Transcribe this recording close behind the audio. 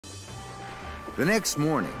The next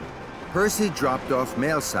morning, Percy dropped off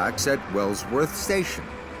mail sacks at Wellsworth Station.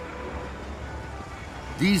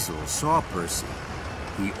 Diesel saw Percy.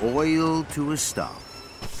 He oiled to a stop.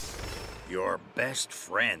 Your best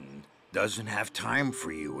friend doesn't have time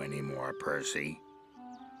for you anymore, Percy.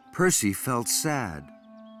 Percy felt sad.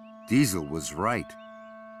 Diesel was right.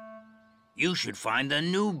 You should find a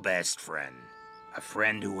new best friend. A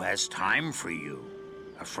friend who has time for you.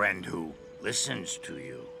 A friend who listens to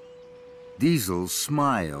you. Diesel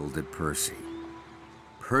smiled at Percy.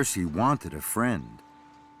 Percy wanted a friend.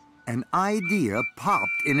 An idea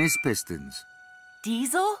popped in his pistons.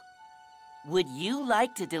 Diesel? Would you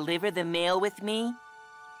like to deliver the mail with me?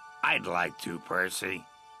 I'd like to, Percy,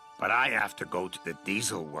 but I have to go to the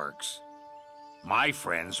Diesel Works. My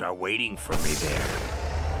friends are waiting for me there.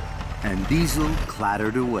 And Diesel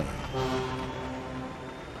clattered away.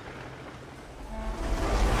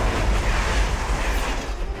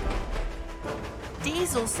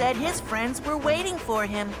 Diesel said his friends were waiting for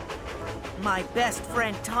him. My best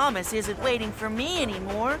friend Thomas isn't waiting for me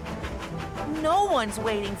anymore. No one's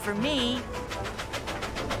waiting for me.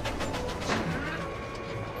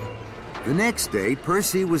 The next day,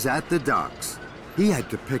 Percy was at the docks. He had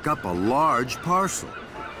to pick up a large parcel.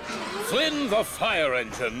 Flynn the fire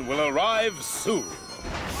engine will arrive soon.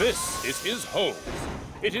 This is his hose.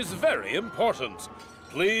 It is very important.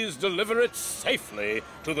 Please deliver it safely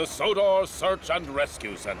to the Sodor Search and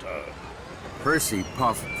Rescue Center. Percy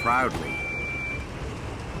puffed proudly.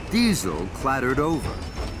 Diesel clattered over.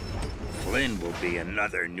 Flynn will be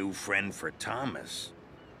another new friend for Thomas.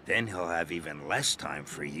 Then he'll have even less time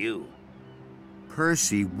for you.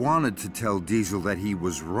 Percy wanted to tell Diesel that he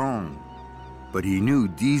was wrong, but he knew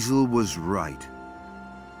Diesel was right.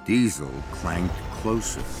 Diesel clanked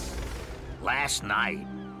closer. Last night,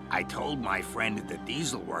 I told my friend at the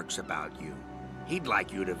Diesel Works about you. He'd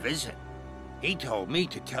like you to visit. He told me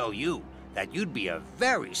to tell you that you'd be a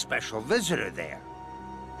very special visitor there.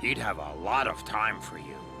 He'd have a lot of time for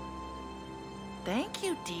you. Thank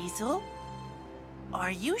you, Diesel.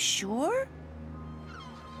 Are you sure?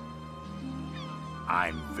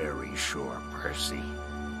 I'm very sure, Percy.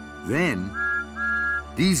 Then,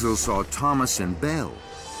 Diesel saw Thomas and Belle.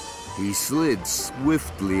 He slid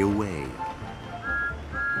swiftly away.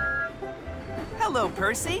 Hello,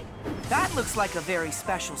 Percy. That looks like a very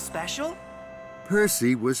special.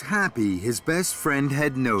 Percy was happy his best friend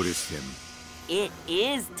had noticed him. It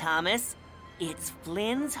is, Thomas. It's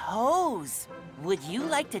Flynn's hose. Would you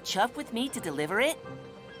like to chuff with me to deliver it?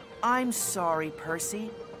 I'm sorry,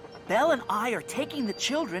 Percy. Belle and I are taking the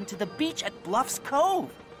children to the beach at Bluffs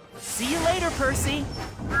Cove. See you later, Percy.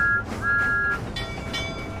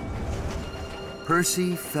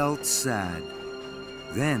 Percy felt sad.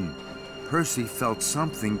 Then, Percy felt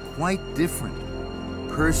something quite different.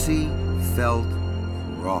 Percy felt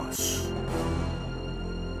cross.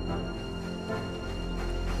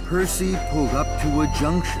 Percy pulled up to a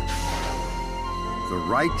junction. The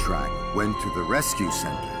right track went to the rescue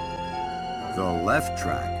center. The left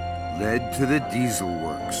track led to the Diesel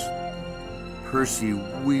Works. Percy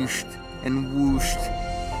wheeshed and whooshed.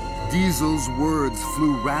 Diesel's words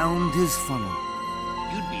flew round his funnel.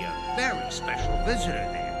 You'd be a very special visitor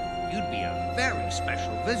there. You'd be a very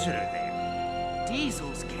special visitor there.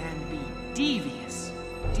 Diesels can be devious.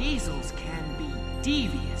 Diesels can be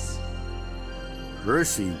devious.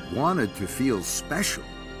 Percy wanted to feel special.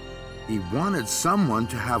 He wanted someone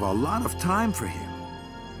to have a lot of time for him.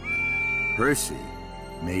 Percy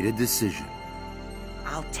made a decision.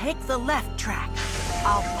 I'll take the left track.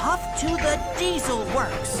 I'll puff to the Diesel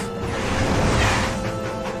Works.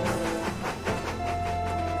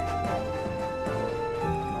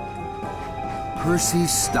 Percy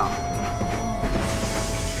stopped.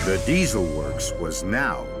 The Diesel Works was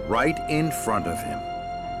now right in front of him.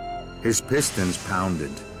 His pistons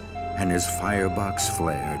pounded, and his firebox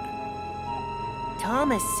flared.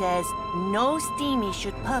 Thomas says no steamy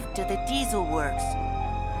should puff to the Diesel Works.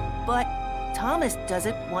 But Thomas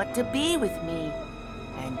doesn't want to be with me,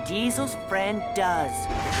 and Diesel's friend does.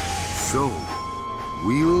 So,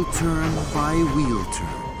 wheel turn by wheel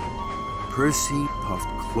turn, Percy puffed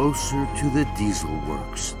closer to the Diesel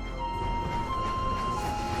Works.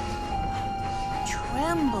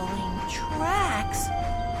 Trembling tracks.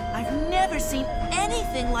 I've never seen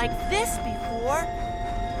anything like this before.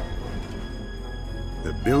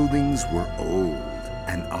 The buildings were old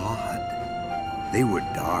and odd. They were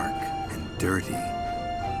dark and dirty.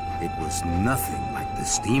 It was nothing like the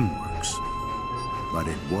steamworks, but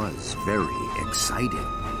it was very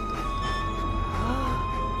exciting.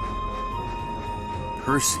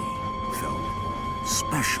 Percy felt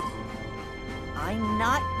special. I'm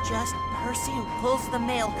not just Percy who pulls the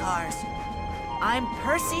mail cars. I'm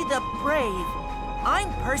Percy the Brave.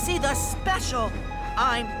 I'm Percy the Special.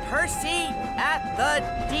 I'm Percy at the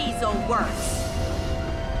Diesel Works.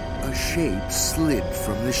 A shape slid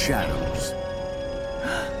from the shadows.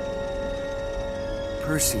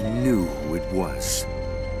 Percy knew who it was.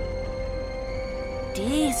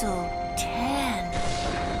 Diesel 10.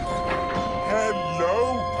 Hello,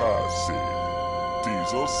 Percy.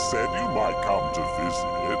 Diesel said you might come to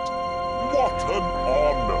visit. What an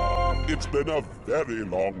honor. It's been a very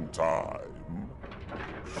long time.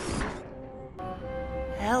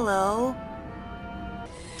 Hello.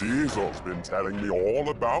 Diesel's been telling me all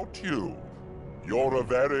about you. You're a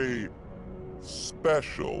very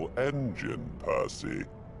special engine, Percy.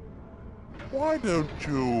 Why don't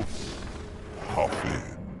you hop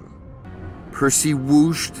in? Percy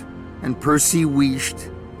whooshed and Percy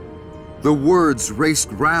wheeshed. The words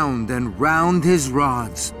raced round and round his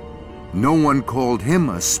rods. No one called him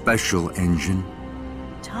a special engine.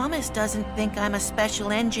 Thomas doesn't think I'm a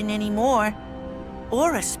special engine anymore,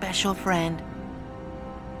 or a special friend.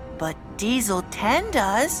 But Diesel 10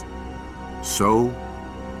 does. So,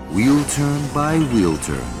 wheel turn by wheel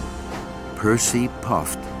turn, Percy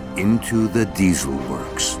puffed into the Diesel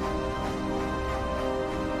Works.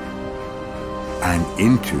 And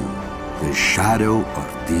into the shadow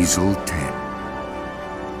of Diesel 10.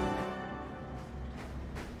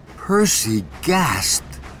 Percy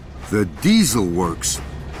gasped. The Diesel Works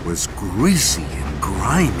was greasy and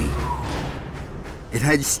grimy. It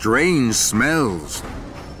had strange smells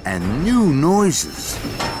and new noises.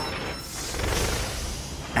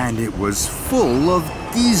 And it was full of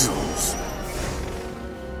diesels.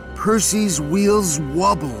 Percy's wheels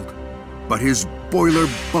wobbled, but his boiler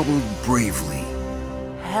bubbled bravely.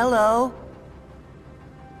 Hello.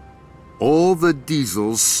 All the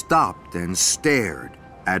diesels stopped and stared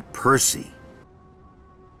at Percy.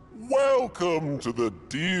 Welcome to the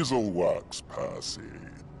Diesel Works, Percy.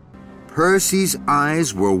 Percy's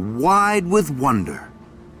eyes were wide with wonder.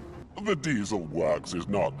 The Diesel Works is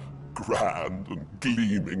not grand and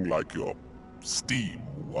gleaming like your steam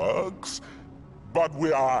works, but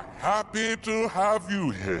we are happy to have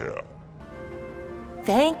you here.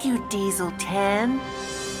 Thank you, Diesel 10.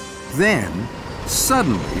 Then,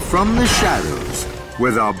 suddenly from the shadows,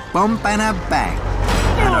 with a bump and a bang,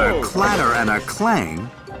 and a clatter and a clang,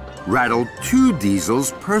 rattled two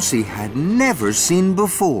diesels Percy had never seen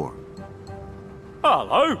before.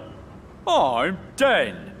 Hello, I'm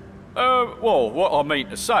Den. Well, what I mean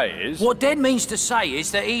to say is... What Den means to say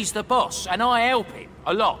is that he's the boss, and I help him.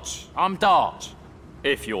 A lot. I'm Dart.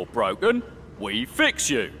 If you're broken, we fix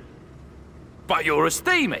you. But you're a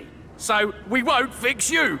steamy, so we won't fix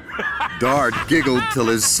you. Dart giggled till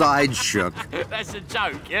his sides shook. That's a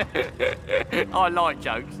joke, yeah? I like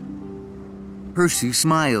jokes. Percy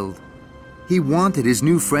smiled. He wanted his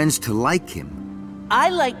new friends to like him. I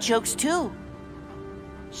like jokes too.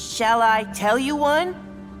 Shall I tell you one?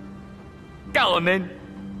 Go on then.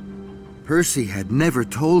 Percy had never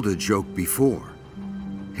told a joke before.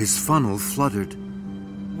 His funnel fluttered.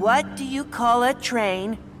 What do you call a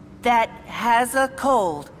train that has a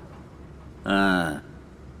cold? I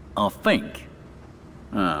think.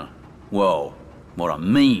 Well, what I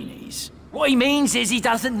mean is... What he means is he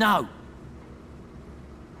doesn't know.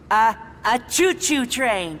 A choo-choo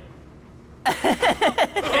train.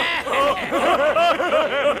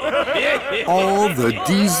 All the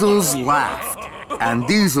diesels laughed, and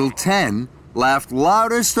Diesel 10 laughed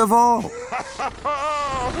loudest of all.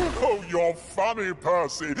 Oh, you're funny,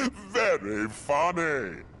 Percy. Very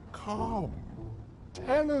funny. Come,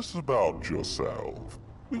 tell us about yourself.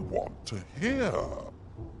 We want to hear.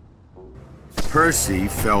 Percy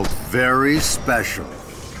felt very special.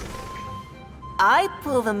 I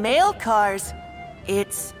pull the mail cars.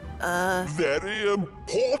 It's, Very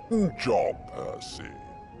important job, Percy.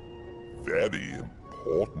 Very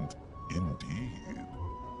important indeed.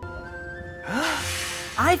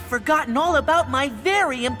 I've forgotten all about my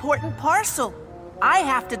very important parcel. I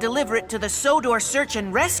have to deliver it to the Sodor Search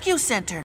and Rescue Center.